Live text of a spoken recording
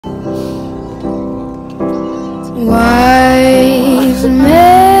Wise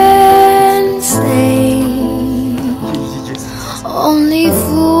men say only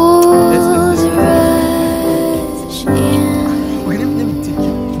fools rush in. Let me take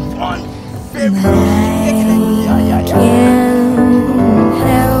you one very Can't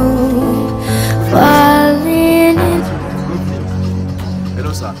help falling in.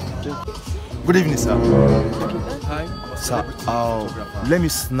 Hello, sir. Good evening, sir. Hi. Sir, let me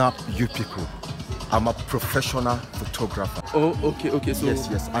snap you people. I'm a professional photographer. Oh, okay. So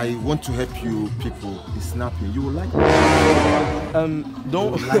yes. I want to help you people be snapping. You will like it.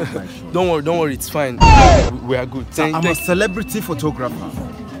 Don't like my show. don't worry, it's fine. We are good. Sir, I'm a celebrity photographer.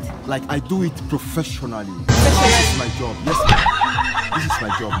 Like I do it professionally. This is my job. Yes, ma'am. This is my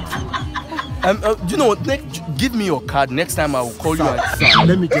job, man. Do you know what? Give me your card. Next time I will call you. Sir,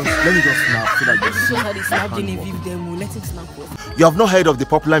 let me just snap so that you see. You have not heard of the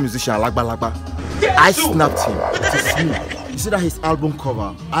popular musician Lagba Lagba? I snapped him. It is me. You see that his album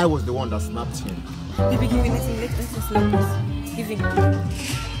cover? I was the one that snapped him. Baby, give me let's snap this. Give him.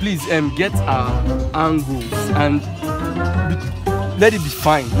 Please get our angles and let it be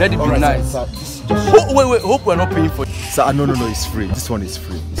fine. Let it be nice. Sir, Wait. Hope we're not paying for it. Sir, no, it's free. This one is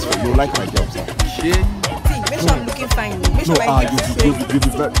free. It's free. You like my job, sir. Shit. See, make sure I'm looking fine. Make sure you'll be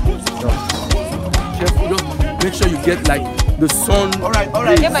very Careful. Just make sure you get like the sun. All right.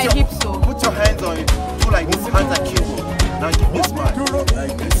 Get my hips so. Put your hands on it. Do like this. Hands are cable. Now give this man.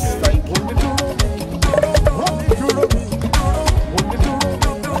 Like this. Like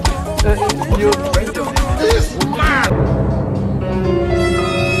this man.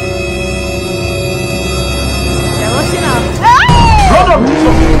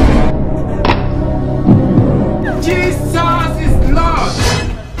 Jesus is Lord.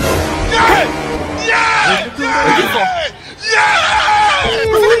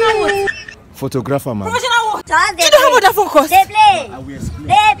 Photographer, man. You know how much that phone cost? They play.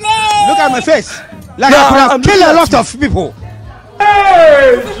 Look at my face. Like I could have killed a lot of people.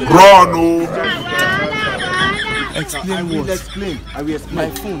 Explain I will explain. My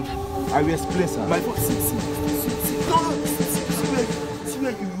phone. I will explain, sir. My phone. See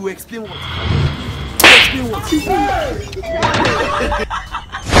where you explain what? You explain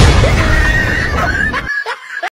what?